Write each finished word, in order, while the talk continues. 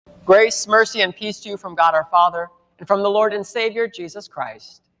Grace, mercy, and peace to you from God our Father, and from the Lord and Savior, Jesus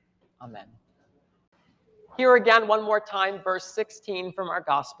Christ. Amen. Here again, one more time, verse 16 from our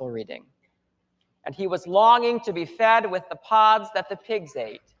gospel reading. And he was longing to be fed with the pods that the pigs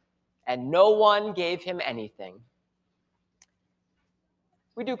ate, and no one gave him anything.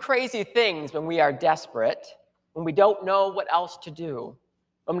 We do crazy things when we are desperate, when we don't know what else to do,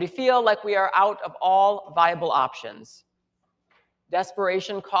 when we feel like we are out of all viable options.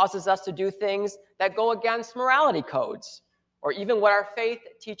 Desperation causes us to do things that go against morality codes, or even what our faith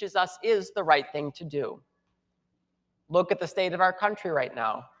teaches us is the right thing to do. Look at the state of our country right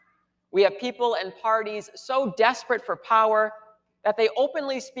now. We have people and parties so desperate for power that they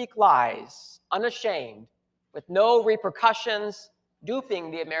openly speak lies, unashamed, with no repercussions,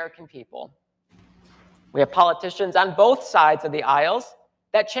 duping the American people. We have politicians on both sides of the aisles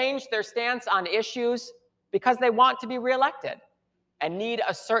that change their stance on issues because they want to be reelected and need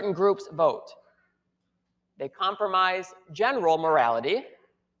a certain group's vote. They compromise general morality,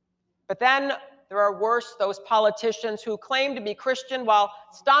 but then there are worse, those politicians who claim to be Christian while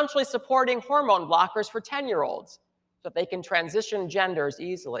staunchly supporting hormone blockers for 10-year-olds so that they can transition genders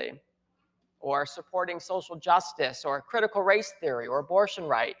easily, or supporting social justice or critical race theory or abortion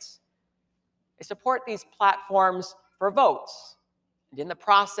rights. They support these platforms for votes, and in the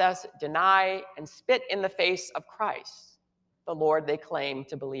process deny and spit in the face of Christ, the Lord they claim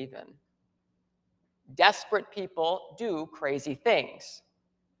to believe in. Desperate people do crazy things.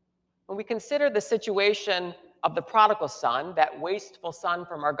 When we consider the situation of the prodigal son, that wasteful son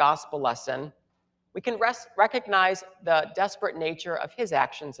from our gospel lesson, we can recognize the desperate nature of his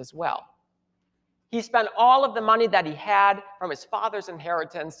actions as well. He spent all of the money that he had from his father's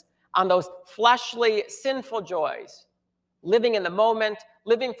inheritance on those fleshly, sinful joys, living in the moment,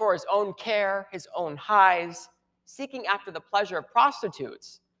 living for his own care, his own highs, seeking after the pleasure of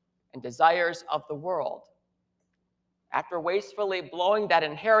prostitutes and desires of the world. After wastefully blowing that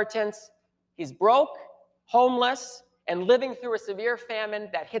inheritance, he's broke, homeless, and living through a severe famine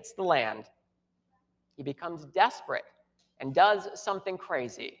that hits the land. He becomes desperate and does something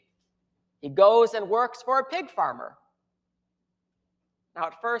crazy. He goes and works for a pig farmer. Now,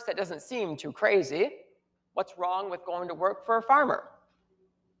 at first, that doesn't seem too crazy. What's wrong with going to work for a farmer?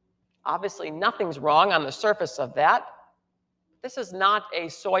 Obviously, nothing's wrong on the surface of that. This is not a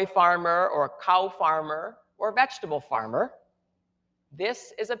soy farmer or a cow farmer or a vegetable farmer.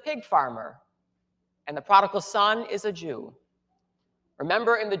 This is a pig farmer, and the prodigal son is a Jew.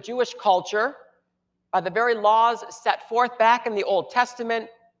 Remember, in the Jewish culture, by the very laws set forth back in the Old Testament,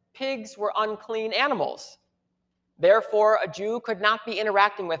 pigs were unclean animals. Therefore, a Jew could not be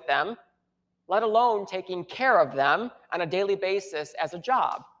interacting with them, let alone taking care of them on a daily basis as a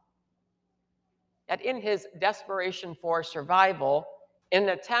job. Yet in his desperation for survival, in an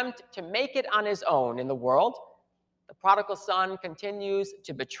attempt to make it on his own in the world, the prodigal son continues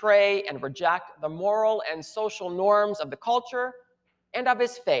to betray and reject the moral and social norms of the culture and of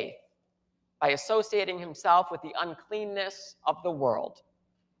his faith by associating himself with the uncleanness of the world.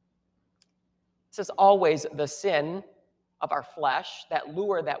 This is always the sin of our flesh, that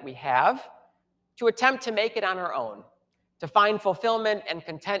lure that we have, to attempt to make it on our own, to find fulfillment and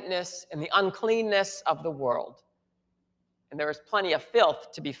contentness in the uncleanness of the world. And there is plenty of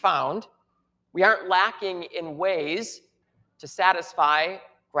filth to be found. We aren't lacking in ways to satisfy,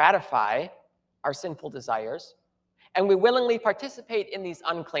 gratify our sinful desires, and we willingly participate in these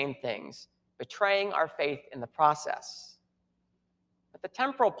unclean things, betraying our faith in the process. But the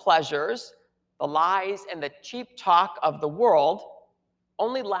temporal pleasures, the lies, and the cheap talk of the world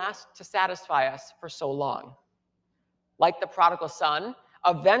only last to satisfy us for so long. Like the prodigal son,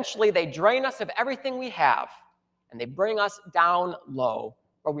 eventually they drain us of everything we have, and they bring us down low,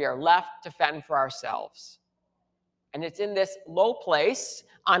 where we are left to fend for ourselves. And it's in this low place,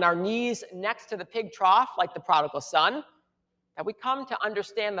 on our knees next to the pig trough, like the prodigal son, that we come to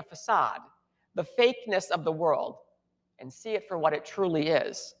understand the facade, the fakeness of the world, and see it for what it truly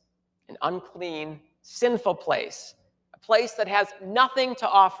is, an unclean, sinful place, a place that has nothing to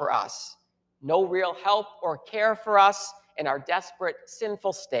offer us, no real help or care for us in our desperate,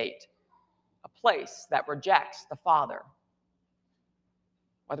 sinful state, a place that rejects the Father.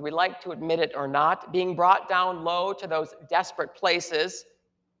 Whether we like to admit it or not, being brought down low to those desperate places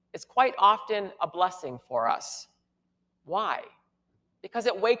is quite often a blessing for us. Why? Because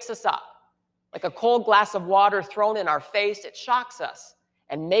it wakes us up. Like a cold glass of water thrown in our face, it shocks us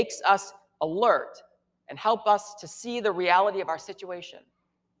and makes us alert and help us to see the reality of our situation,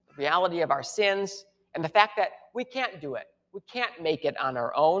 the reality of our sins, and the fact that we can't do it. We can't make it on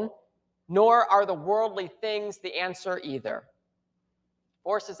our own, nor are the worldly things the answer either.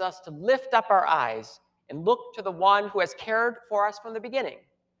 forces us to lift up our eyes and look to the one who has cared for us from the beginning,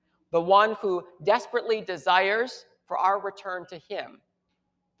 the one who desperately desires for our return to him,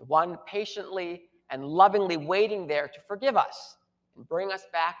 the one patiently and lovingly waiting there to forgive us and bring us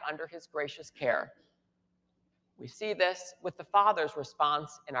back under his gracious care. We see this with the Father's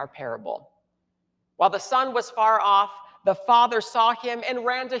response in our parable. While the son was far off, the father saw him and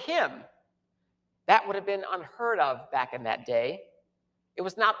ran to him. That would have been unheard of back in that day. It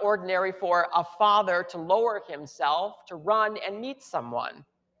was not ordinary for a father to lower himself to run and meet someone.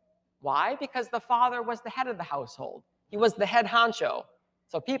 Why? Because the father was the head of the household. He was the head honcho,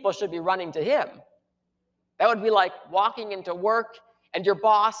 so people should be running to him. That would be like walking into work and your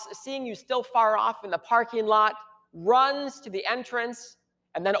boss, seeing you still far off in the parking lot, runs to the entrance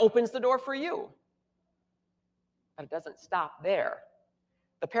and then opens the door for you. But it doesn't stop there.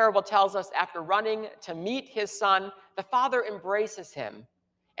 The parable tells us after running to meet his son, the father embraces him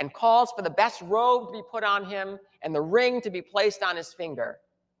and calls for the best robe to be put on him and the ring to be placed on his finger.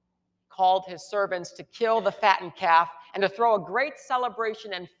 He called his servants to kill the fattened calf and to throw a great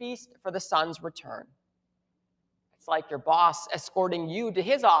celebration and feast for the son's return. It's like your boss escorting you to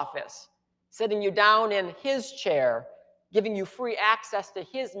his office, sitting you down in his chair, giving you free access to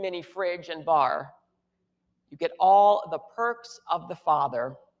his mini fridge and bar. You get all the perks of the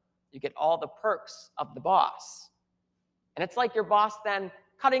father. You get all the perks of the boss. And it's like your boss then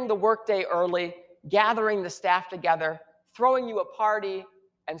cutting the workday early, gathering the staff together, throwing you a party,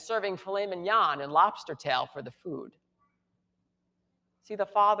 and serving filet mignon and lobster tail for the food. See, the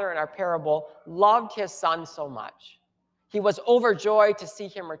father in our parable loved his son so much. He was overjoyed to see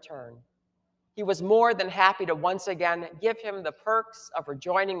him return. He was more than happy to once again give him the perks of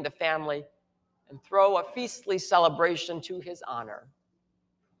rejoining the family and throw a feastly celebration to his honor.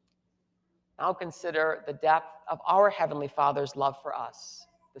 Now consider the depth of our Heavenly Father's love for us,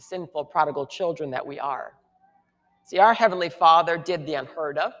 the sinful prodigal children that we are. See, our Heavenly Father did the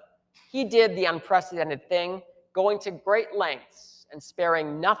unheard of. He did the unprecedented thing, going to great lengths and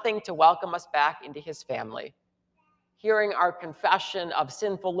sparing nothing to welcome us back into his family. Hearing our confession of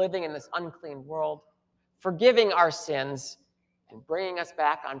sinful living in this unclean world, forgiving our sins, and bringing us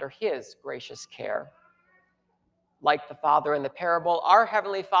back under his gracious care. Like the father in the parable, our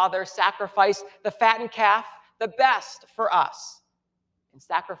Heavenly Father sacrificed the fattened calf, the best for us, in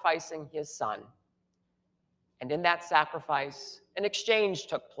sacrificing his son. And in that sacrifice, an exchange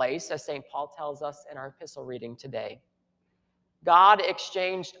took place, as St. Paul tells us in our epistle reading today. God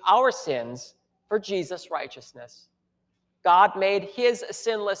exchanged our sins for Jesus' righteousness. God made his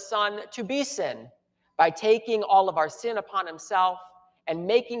sinless son to be sin by taking all of our sin upon himself and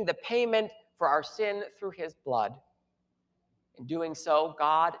making the payment for our sin through his blood. In doing so,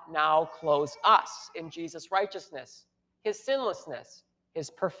 God now clothes us in Jesus' righteousness, his sinlessness, his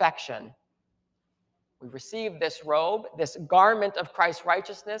perfection. We receive this robe, this garment of Christ's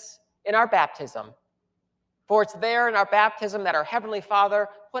righteousness, in our baptism. For it's there in our baptism that our Heavenly Father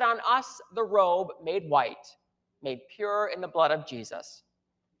put on us the robe made white, made pure in the blood of Jesus.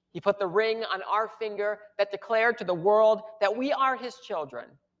 He put the ring on our finger that declared to the world that we are his children,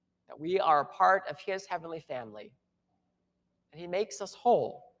 that we are a part of his heavenly family. And he makes us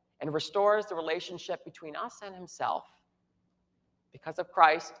whole and restores the relationship between us and himself. Because of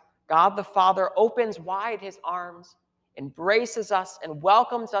Christ, God the Father opens wide his arms, embraces us, and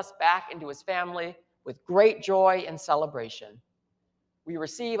welcomes us back into his family with great joy and celebration. We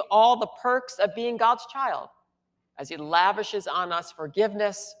receive all the perks of being God's child, as he lavishes on us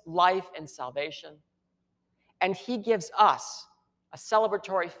forgiveness, life, and salvation. And he gives us a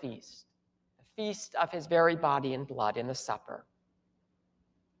celebratory feast, a feast of his very body and blood in the supper.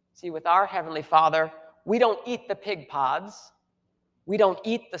 See, with our Heavenly Father, we don't eat the pig pods. We don't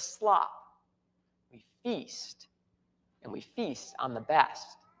eat the slop. We feast, and we feast on the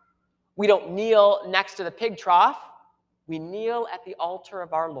best. We don't kneel next to the pig trough. We kneel at the altar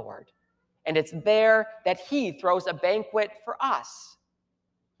of our Lord. And it's there that he throws a banquet for us.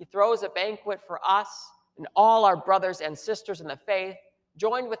 He throws a banquet for us and all our brothers and sisters in the faith,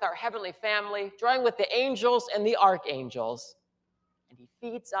 joined with our heavenly family, joined with the angels and the archangels. And he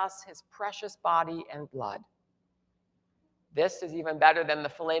feeds us his precious body and blood. This is even better than the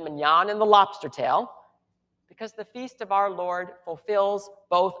filet mignon and the lobster tail, because the feast of our Lord fulfills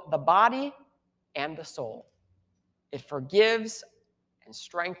both the body and the soul. It forgives and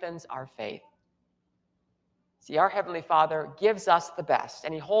strengthens our faith. See, our Heavenly Father gives us the best,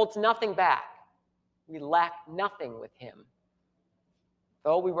 and he holds nothing back. We lack nothing with him.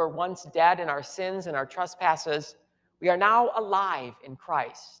 Though we were once dead in our sins and our trespasses, we are now alive in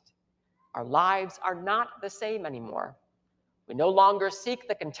Christ. Our lives are not the same anymore. We no longer seek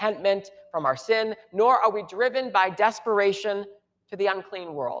the contentment from our sin, nor are we driven by desperation to the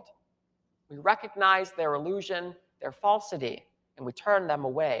unclean world. We recognize their illusion, their falsity, and we turn them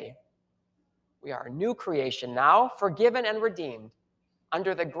away. We are a new creation now, forgiven and redeemed,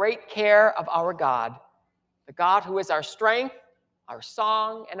 under the great care of our God, the God who is our strength, our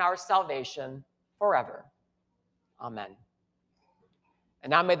song, and our salvation forever. Amen. And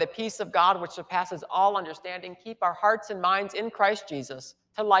now may the peace of God, which surpasses all understanding, keep our hearts and minds in Christ Jesus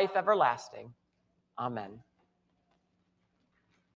to life everlasting. Amen.